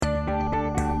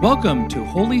Welcome to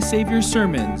Holy Savior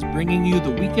Sermons, bringing you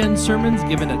the weekend sermons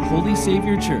given at Holy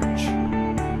Savior Church.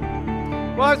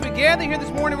 Well, as we gather here this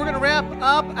morning, we're going to wrap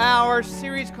up our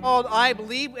series called I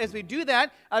Believe. As we do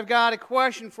that, I've got a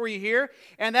question for you here,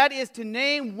 and that is to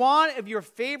name one of your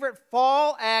favorite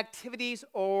fall activities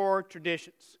or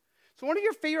traditions. So one of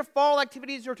your favorite fall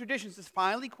activities or traditions is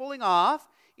finally cooling off.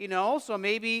 So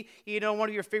maybe, one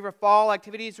of your favorite fall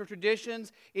activities or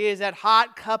traditions is that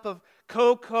hot cup of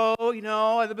cocoa, a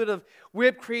little bit of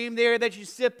whipped cream there that you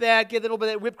sip at, get a little bit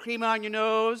of that whipped cream on your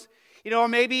nose. Or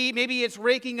maybe it's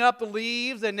raking up the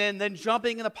leaves and then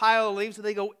jumping in the pile of leaves so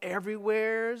they go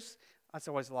everywhere. That's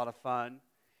always a lot of fun.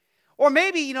 Or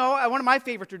maybe, one of my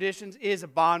favorite traditions is a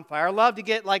bonfire. I love to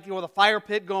get the fire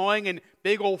pit going and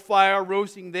big old fire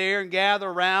roasting there and gather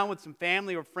around with some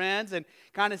family or friends and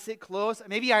kind of sit close.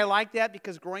 Maybe I like that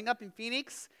because growing up in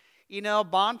Phoenix,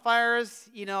 bonfires,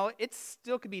 it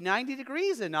still could be 90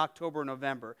 degrees in October and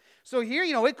November. So here,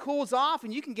 it cools off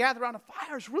and you can gather around a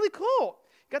fire. It's really cool.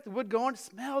 You got the wood going, it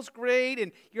smells great,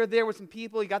 and you're there with some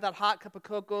people. You got that hot cup of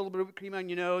cocoa, a little bit of cream on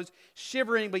your nose,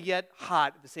 shivering but yet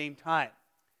hot at the same time.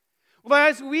 Well,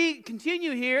 as we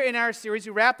continue here in our series,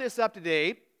 we wrap this up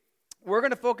today, we're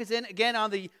going to focus in again on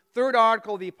the third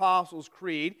article of the Apostles'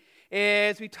 Creed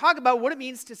as we talk about what it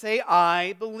means to say,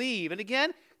 I believe. And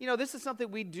again, this is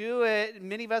something we do,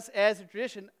 many of us as a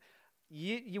tradition,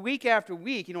 week after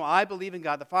week. I believe in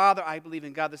God the Father, I believe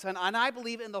in God the Son, and I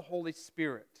believe in the Holy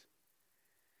Spirit.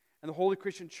 And the Holy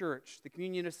Christian Church, the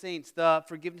communion of saints, the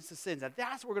forgiveness of sins. And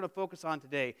that's what we're going to focus on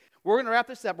today. We're going to wrap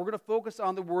this up. We're going to focus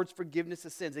on the words forgiveness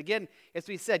of sins. Again, as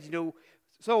we said,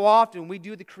 so often when we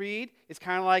do the creed, it's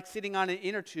kind of like sitting on an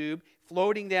inner tube,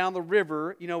 floating down the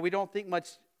river. We don't think much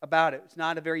about it. It's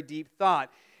not a very deep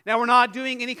thought. Now, we're not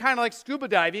doing any kind of scuba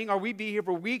diving, or we'd be here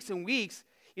for weeks and weeks,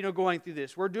 going through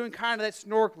this. We're doing kind of that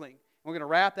snorkeling. We're going to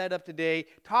wrap that up today,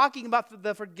 talking about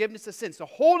the forgiveness of sins. So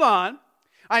hold on.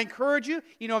 I encourage you,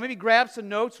 maybe grab some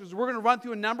notes because we're going to run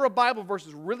through a number of Bible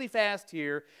verses really fast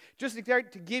here just to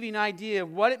give you an idea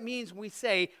of what it means when we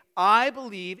say, I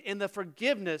believe in the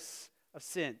forgiveness of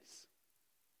sins.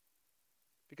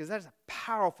 Because that is a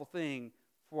powerful thing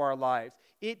for our lives.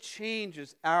 It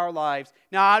changes our lives,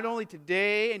 not only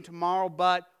today and tomorrow,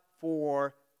 but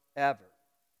forever.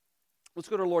 Let's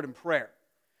go to the Lord in prayer.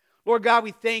 Lord God,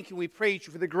 we thank you and we praise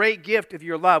you for the great gift of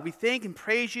your love. We thank and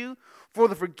praise you for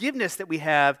the forgiveness that we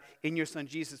have in your Son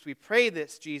Jesus. We pray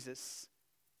this, Jesus,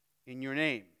 in your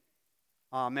name.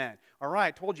 Amen. All right,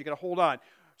 I told you, you got to hold on.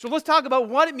 So let's talk about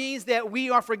what it means that we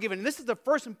are forgiven. And this is the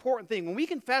first important thing. When we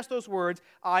confess those words,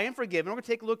 I am forgiven, we're going to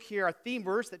take a look here, our theme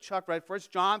verse that Chuck read for us,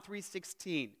 John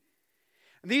 3:16.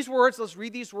 And these words, let's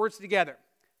read these words together.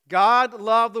 God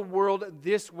loved the world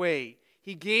this way.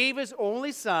 He gave his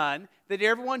only Son, that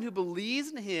everyone who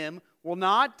believes in him will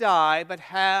not die, but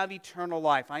have eternal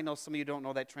life. I know some of you don't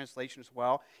know that translation as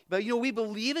well. But, we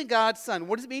believe in God's Son.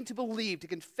 What does it mean to believe, to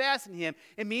confess in him?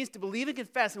 It means to believe and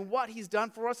confess in what he's done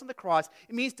for us on the cross.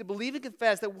 It means to believe and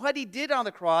confess that what he did on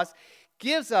the cross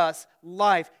gives us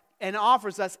life and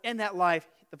offers us in that life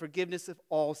the forgiveness of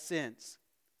all sins.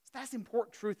 So that's the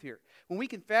important truth here. When we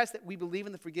confess that we believe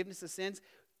in the forgiveness of sins,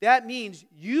 that means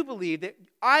you believe, that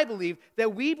I believe,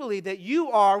 that we believe that you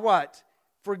are what?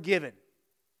 Forgiven.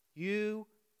 You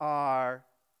are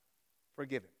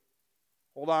forgiven.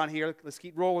 Hold on here. Let's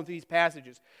keep rolling through these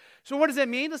passages. So what does that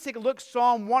mean? Let's take a look.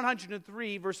 Psalm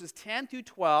 103, verses 10 through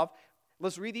 12.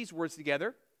 Let's read these words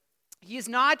together. He has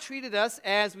not treated us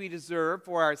as we deserve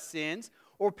for our sins,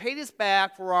 or paid us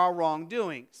back for our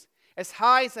wrongdoings. As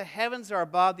high as the heavens are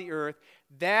above the earth,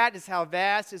 that is how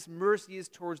vast his mercy is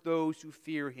towards those who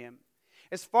fear him.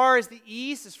 As far as the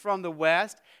east is from the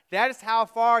west, that is how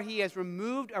far he has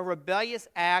removed our rebellious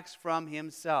acts from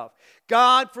himself.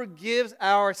 God forgives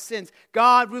our sins.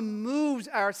 God removes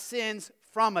our sins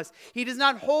from us. He does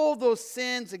not hold those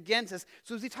sins against us.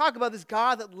 So as we talk about this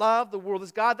God that loved the world,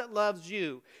 this God that loves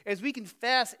you, as we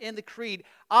confess in the creed,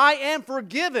 I am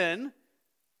forgiven.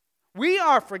 We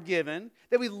are forgiven,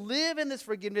 that we live in this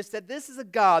forgiveness, that this is a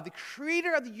God, the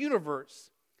creator of the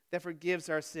universe, that forgives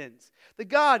our sins. The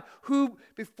God who,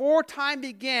 before time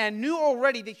began, knew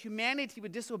already that humanity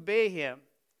would disobey him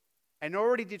and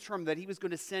already determined that he was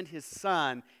going to send his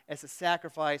Son as a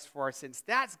sacrifice for our sins.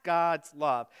 That's God's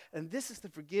love. And this is the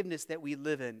forgiveness that we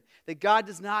live in, that God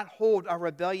does not hold our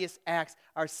rebellious acts,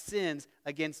 our sins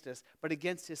against us, but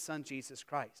against his Son, Jesus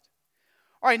Christ.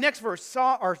 All right, next verse,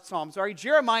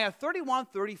 Jeremiah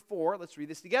 31:34. Let's read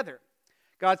this together.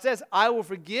 God says, I will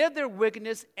forgive their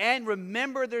wickedness and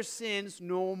remember their sins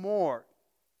no more.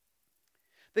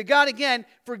 That God, again,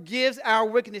 forgives our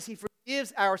wickedness. He forgives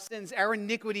forgives our sins, our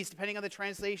iniquities, depending on the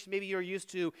translation maybe you're used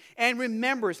to, and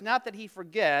remembers, not that he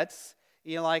forgets.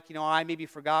 I maybe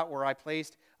forgot where I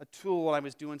placed a tool when I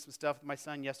was doing some stuff with my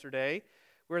son yesterday.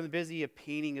 We were in the busy of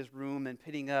painting his room and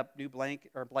putting up new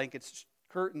blankets,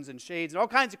 curtains, and shades, and all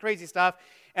kinds of crazy stuff.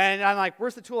 And I'm like,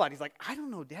 where's the tool at? He's like, I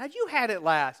don't know, Dad. You had it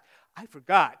last. I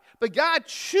forgot. But God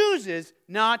chooses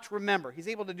not to remember. He's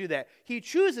able to do that. He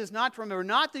chooses not to remember,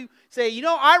 not to say,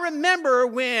 I remember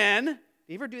when. Do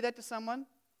you ever do that to someone?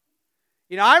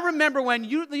 I remember when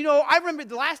I remember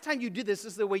the last time you did this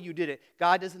is the way you did it.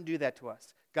 God doesn't do that to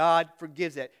us. God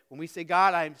forgives it. When we say,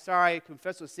 God, I'm sorry, I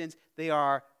confess those sins, they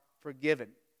are forgiven.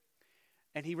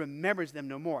 And he remembers them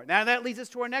no more. Now that leads us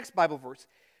to our next Bible verse.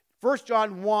 1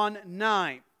 John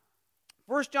 1:9.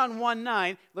 1 John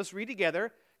 1:9, let's read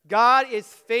together. God is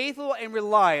faithful and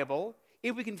reliable.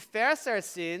 If we confess our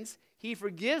sins, he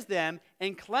forgives them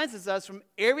and cleanses us from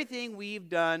everything we've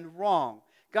done wrong.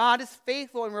 God is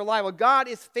faithful and reliable. God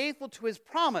is faithful to his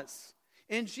promise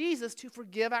in Jesus to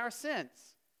forgive our sins.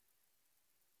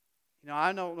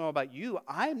 I don't know about you.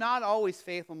 I'm not always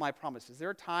faithful in my promises. There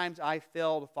are times I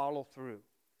fail to follow through.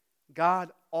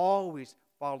 God always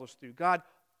follows through. God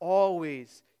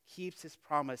always keeps his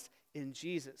promise in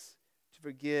Jesus to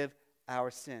forgive our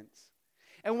sins.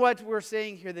 And what we're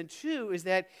saying here then too is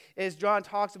that as John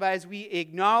talks about, as we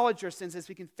acknowledge our sins, as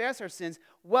we confess our sins,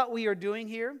 what we are doing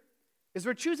here is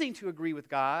we're choosing to agree with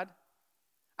God.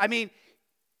 I mean,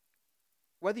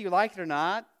 whether you like it or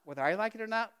not, whether I like it or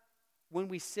not, when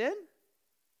we sin,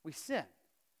 we sin.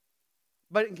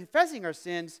 But in confessing our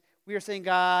sins, we are saying,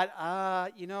 God,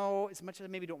 as much as I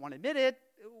maybe don't want to admit it,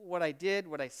 what I did,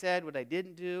 what I said, what I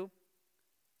didn't do,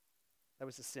 that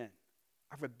was a sin.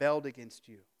 I rebelled against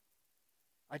you.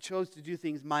 I chose to do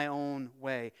things my own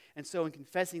way. And so in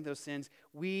confessing those sins,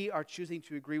 we are choosing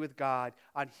to agree with God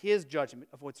on his judgment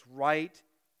of what's right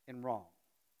and wrong.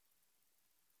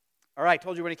 All right,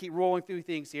 told you we're going to keep rolling through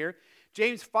things here.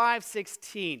 James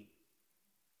 5:16.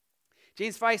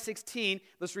 James 5:16,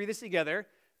 let's read this together.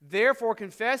 Therefore,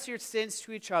 confess your sins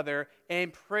to each other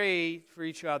and pray for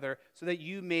each other so that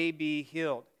you may be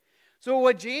healed. So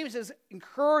what James is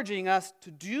encouraging us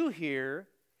to do here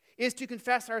is to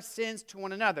confess our sins to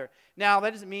one another. Now,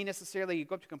 that doesn't mean necessarily you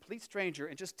go up to a complete stranger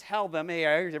and just tell them, hey,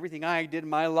 here's everything I did in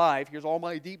my life. Here's all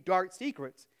my deep, dark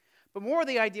secrets. But more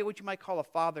the idea what you might call a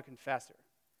father confessor.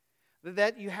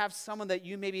 That you have someone that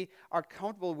you maybe are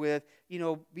comfortable with,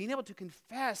 being able to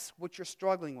confess what you're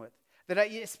struggling with. That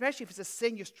especially if it's a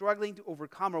sin you're struggling to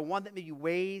overcome or one that maybe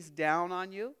weighs down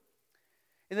on you.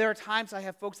 And there are times I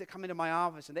have folks that come into my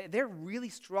office and they're really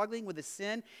struggling with a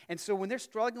sin. And so when they're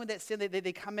struggling with that sin,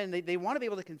 they come in and they want to be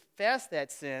able to confess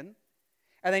that sin.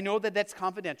 And they know that that's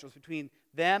confidential. It's between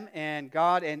them and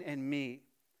God and me.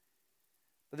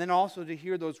 But then also to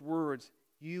hear those words,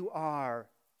 you are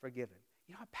forgiven.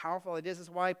 You know how powerful it is? That's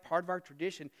why part of our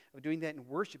tradition of doing that in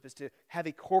worship is to have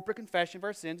a corporate confession of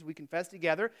our sins. We confess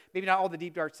together, maybe not all the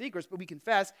deep, dark secrets, but we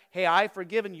confess, hey, I've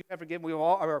forgiven, you have forgiven, we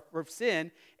all are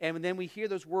sin. And then we hear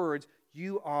those words,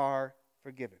 you are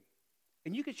forgiven.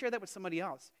 And you can share that with somebody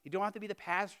else. You don't have to be the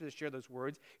pastor to share those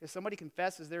words. If somebody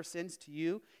confesses their sins to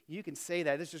you, you can say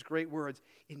that. It's just great words.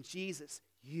 In Jesus,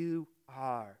 you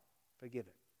are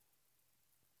forgiven.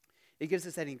 It gives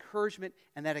us that encouragement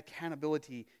and that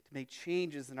accountability to make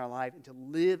changes in our life and to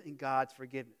live in God's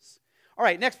forgiveness. All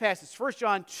right, next passage, 1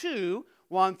 John 2,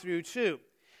 1 through 2.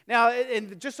 Now,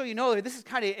 and just so you know, this is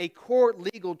kind of a court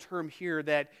legal term here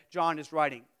that John is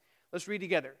writing. Let's read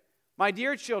together. My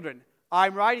dear children,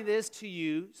 I'm writing this to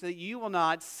you so that you will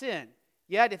not sin.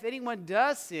 Yet, if anyone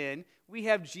does sin, we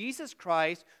have Jesus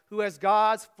Christ who has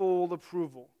God's full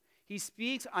approval. He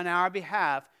speaks on our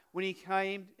behalf when he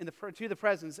came to the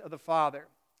presence of the Father.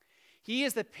 He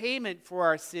is the payment for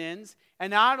our sins,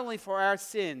 and not only for our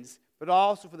sins, but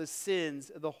also for the sins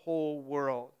of the whole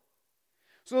world.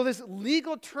 So this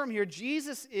legal term here,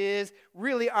 Jesus is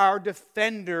really our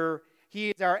defender. He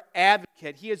is our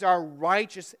advocate. He is our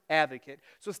righteous advocate.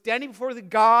 So standing before the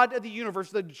God of the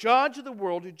universe, the judge of the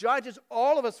world, who judges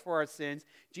all of us for our sins,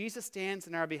 Jesus stands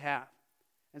in our behalf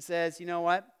and says, you know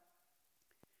what?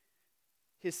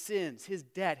 His sins, his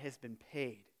debt has been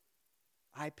paid.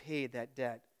 I paid that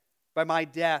debt by my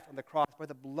death on the cross, by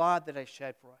the blood that I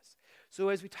shed for us. So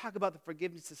as we talk about the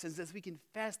forgiveness of sins, as we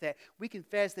confess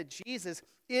that Jesus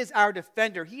is our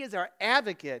defender. He is our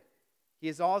advocate. He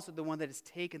is also the one that has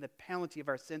taken the penalty of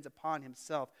our sins upon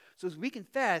himself. So as we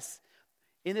confess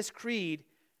in this creed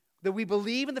that we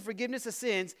believe in the forgiveness of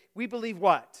sins, we believe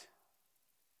what?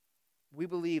 We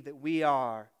believe that we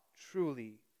are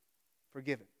truly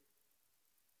forgiven.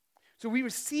 So we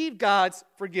receive God's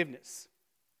forgiveness.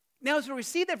 Now, as we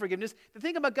receive that forgiveness, the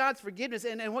thing about God's forgiveness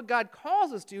and what God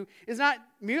calls us to is not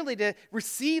merely to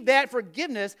receive that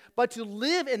forgiveness, but to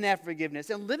live in that forgiveness.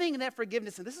 And living in that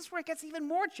forgiveness, and this is where it gets even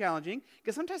more challenging,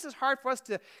 because sometimes it's hard for us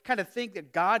to kind of think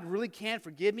that God really can't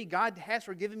forgive me. God has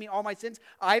forgiven me all my sins.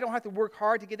 I don't have to work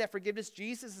hard to get that forgiveness.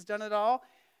 Jesus has done it all.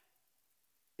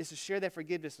 Is to share that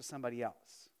forgiveness with somebody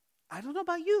else. I don't know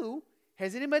about you.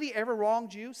 Has anybody ever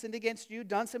wronged you, sinned against you,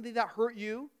 done something that hurt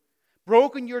you?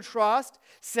 Broken your trust,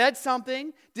 said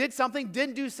something,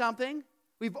 didn't do something.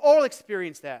 We've all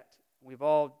experienced that. We've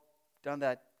all done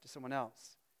that to someone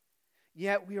else.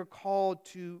 Yet we are called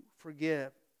to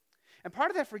forgive. And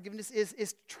part of that forgiveness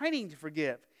is training to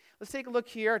forgive. Let's take a look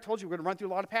here. I told you we're going to run through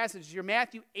a lot of passages here.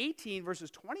 Matthew 18,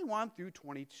 verses 21 through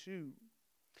 22.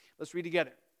 Let's read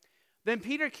together. Then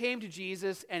Peter came to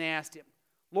Jesus and asked him,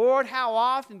 Lord, how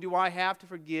often do I have to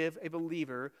forgive a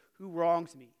believer who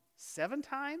wrongs me? 7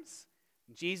 times?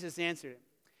 Jesus answered him,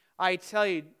 I tell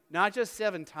you, not just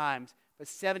 7 times, but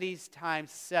 70 times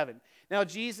 7. Now,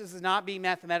 Jesus is not being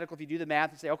mathematical. If you do the math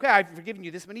and say, okay, I've forgiven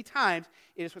you this many times,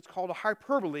 it is what's called a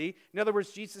hyperbole. In other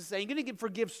words, Jesus is saying, you're going to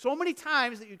forgive so many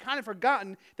times that you've kind of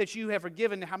forgotten that you have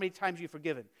forgiven how many times you've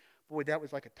forgiven. Boy, that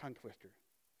was like a tongue twister.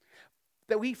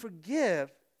 That we forgive,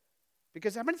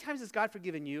 because how many times has God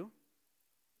forgiven you?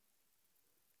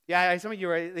 Yeah, some of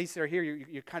you, at least are here,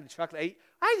 you're kind of chuckling.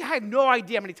 I have no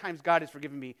idea how many times God has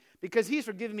forgiven me, because he's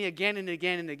forgiven me again and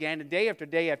again and again, and day after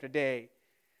day after day.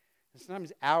 And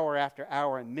sometimes hour after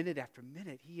hour and minute after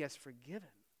minute, he has forgiven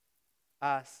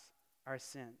us our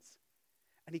sins.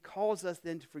 And he calls us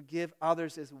then to forgive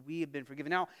others as we have been forgiven.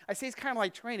 Now, I say it's kind of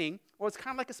like training. Well, it's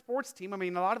kind of like a sports team. I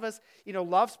mean, a lot of us,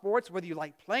 love sports, whether you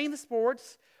like playing the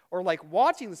sports or like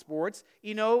watching the sports.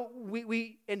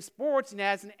 We in sports and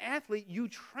as an athlete, you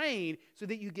train so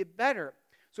that you get better.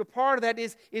 So part of that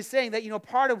is saying that,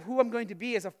 part of who I'm going to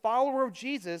be as a follower of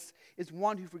Jesus is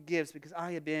one who forgives because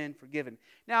I have been forgiven.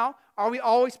 Now, are we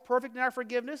always perfect in our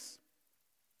forgiveness?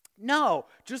 No.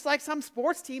 Just like some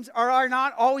sports teams are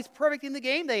not always perfect in the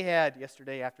game they had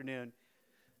yesterday afternoon.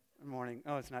 Morning.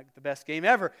 Oh, it's not the best game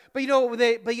ever. But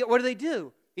what do they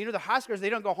do? The Huskers, they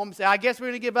don't go home and say, I guess we're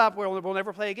going to give up, we'll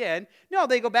never play again. No,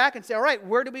 they go back and say, all right,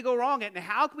 where did we go wrong at? And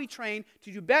how can we train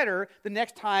to do better the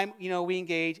next time, we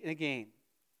engage in a game?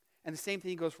 And the same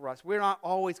thing goes for us. We're not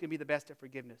always going to be the best at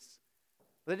forgiveness.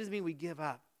 But that doesn't mean we give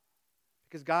up.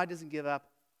 Because God doesn't give up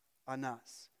on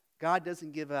us. God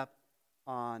doesn't give up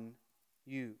on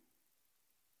you.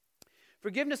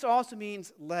 Forgiveness also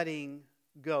means letting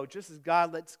go, just as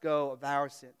God lets go of our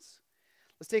sins.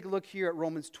 Let's take a look here at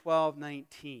Romans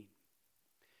 12:19.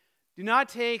 Do not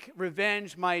take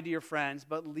revenge, my dear friends,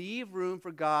 but leave room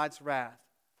for God's wrath.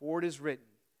 For it is written,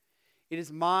 it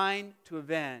is mine to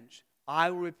avenge.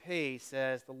 I will repay,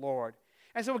 says the Lord.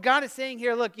 And so what God is saying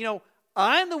here, look,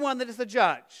 I'm the one that is the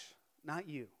judge, not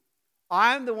you.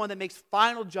 I'm the one that makes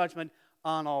final judgment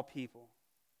on all people,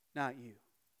 not you.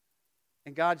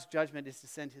 And God's judgment is to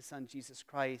send his son, Jesus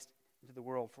Christ, into the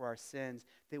world for our sins,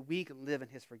 that we can live in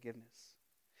his forgiveness.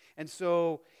 And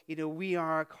so, we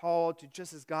are called to,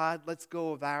 just as God lets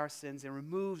go of our sins and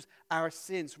removes our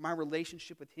sins from our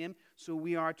relationship with him, so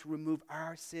we are to remove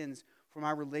our sins from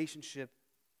our relationship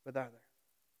with others.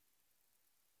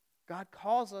 God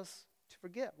calls us to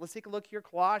forgive. Let's take a look here,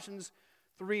 Colossians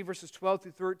 3, verses 12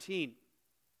 through 13.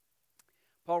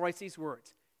 Paul writes these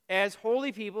words, as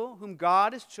holy people whom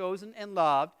God has chosen and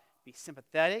loved, be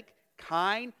sympathetic,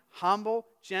 kind, humble,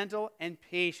 gentle, and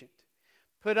patient.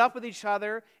 Put up with each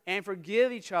other and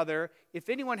forgive each other. If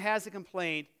anyone has a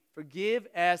complaint, forgive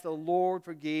as the Lord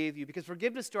forgave you. Because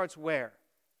forgiveness starts where?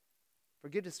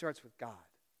 Forgiveness starts with God.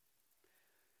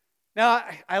 Now,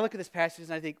 I look at this passage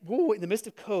and I think, whoa, in the midst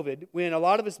of COVID, when a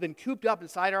lot of us have been cooped up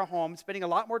inside our homes, spending a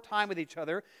lot more time with each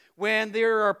other, when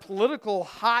there are political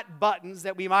hot buttons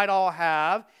that we might all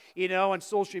have, on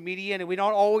social media, and we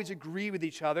don't always agree with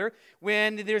each other,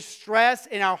 when there's stress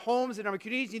in our homes and our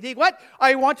communities, you think, what?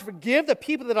 I want to forgive the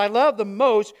people that I love the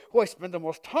most, who I spend the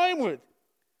most time with.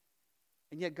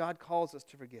 And yet God calls us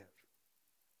to forgive.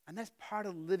 And that's part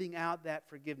of living out that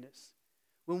forgiveness.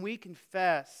 When we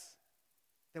confess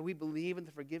that we believe in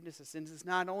the forgiveness of sins, it's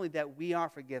not only that we are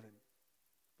forgiven,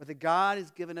 but that God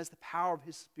has given us the power of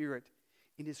his Spirit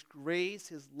in his grace,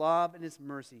 his love, and his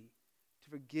mercy to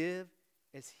forgive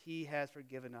as he has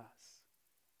forgiven us.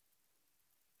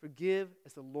 Forgive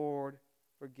as the Lord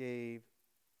forgave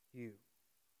you.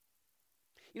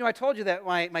 I told you that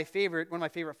one of my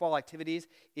favorite fall activities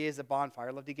is a bonfire.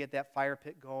 I love to get that fire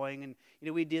pit going. And,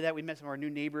 we did that. We met some of our new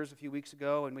neighbors a few weeks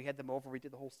ago, and we had them over. We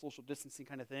did the whole social distancing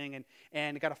kind of thing,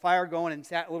 and got a fire going and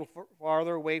sat a little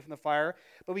farther away from the fire.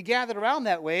 But we gathered around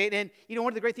that way, and, one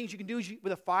of the great things you can do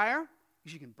with a fire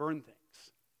is you can burn things.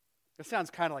 That sounds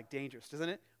kind of like dangerous, doesn't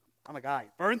it? I'm a guy.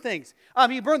 Burn things.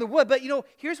 You burn the wood, but,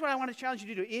 here's what I want to challenge you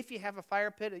to do. If you have a fire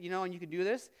pit, and you can do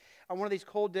this on one of these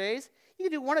cold days, you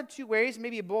can do one of two ways,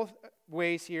 maybe both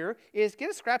ways here, is get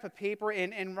a scrap of paper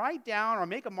and write down or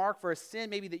make a mark for a sin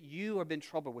maybe that you have been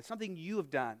troubled with, something you have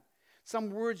done,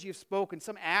 some words you've spoken,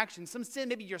 some action, some sin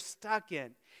maybe you're stuck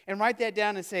in. And write that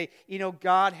down and say,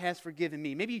 God has forgiven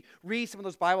me. Maybe read some of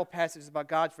those Bible passages about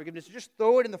God's forgiveness. Just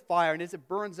throw it in the fire, and as it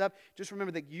burns up, just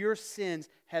remember that your sins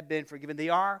have been forgiven. They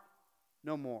are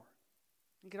no more.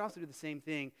 You can also do the same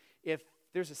thing if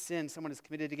there's a sin someone has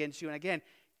committed against you. And again,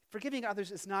 forgiving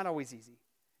others is not always easy.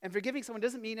 And forgiving someone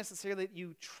doesn't mean necessarily that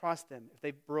you trust them if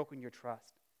they've broken your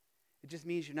trust. It just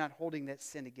means you're not holding that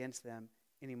sin against them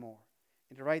anymore.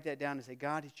 And to write that down and say,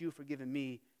 God, as you've forgiven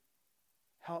me,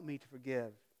 help me to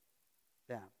forgive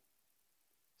them.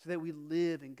 So that we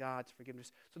live in God's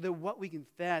forgiveness. So that what we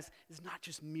confess is not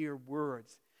just mere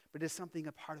words, but it's something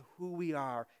a part of who we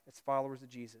are as followers of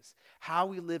Jesus. How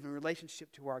we live in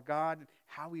relationship to our God and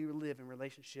how we live in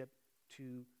relationship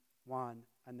to one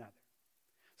another.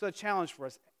 So a challenge for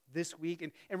us this week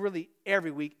and really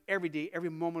every week, every day, every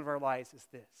moment of our lives is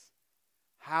this.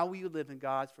 How will you live in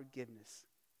God's forgiveness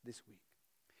this week?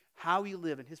 How will you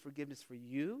live in His forgiveness for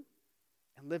you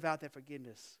and live out that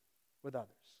forgiveness with others?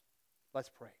 Let's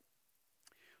pray.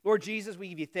 Lord Jesus, we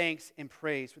give you thanks and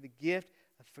praise for the gift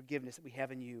of forgiveness that we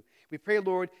have in you. We pray,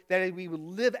 Lord, that we will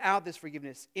live out this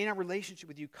forgiveness in our relationship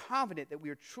with you, confident that we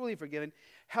are truly forgiven,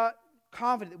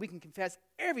 confident that we can confess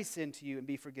every sin to you and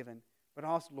be forgiven, but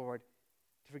also, Lord,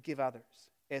 to forgive others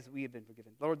as we have been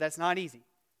forgiven. Lord, that's not easy.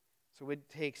 So it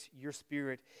takes your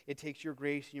Spirit, it takes your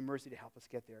grace and your mercy to help us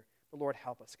get there. But Lord,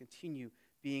 help us continue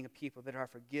being a people that are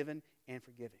forgiven and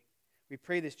forgiving. We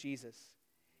pray this, Jesus,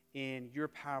 in your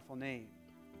powerful name.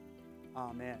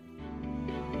 Amen.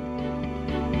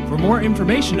 For more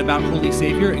information about Holy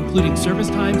Savior, including service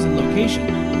times and location,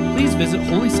 please visit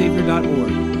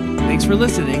holysavior.org. Thanks for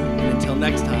listening, and until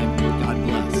next time, God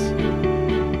bless.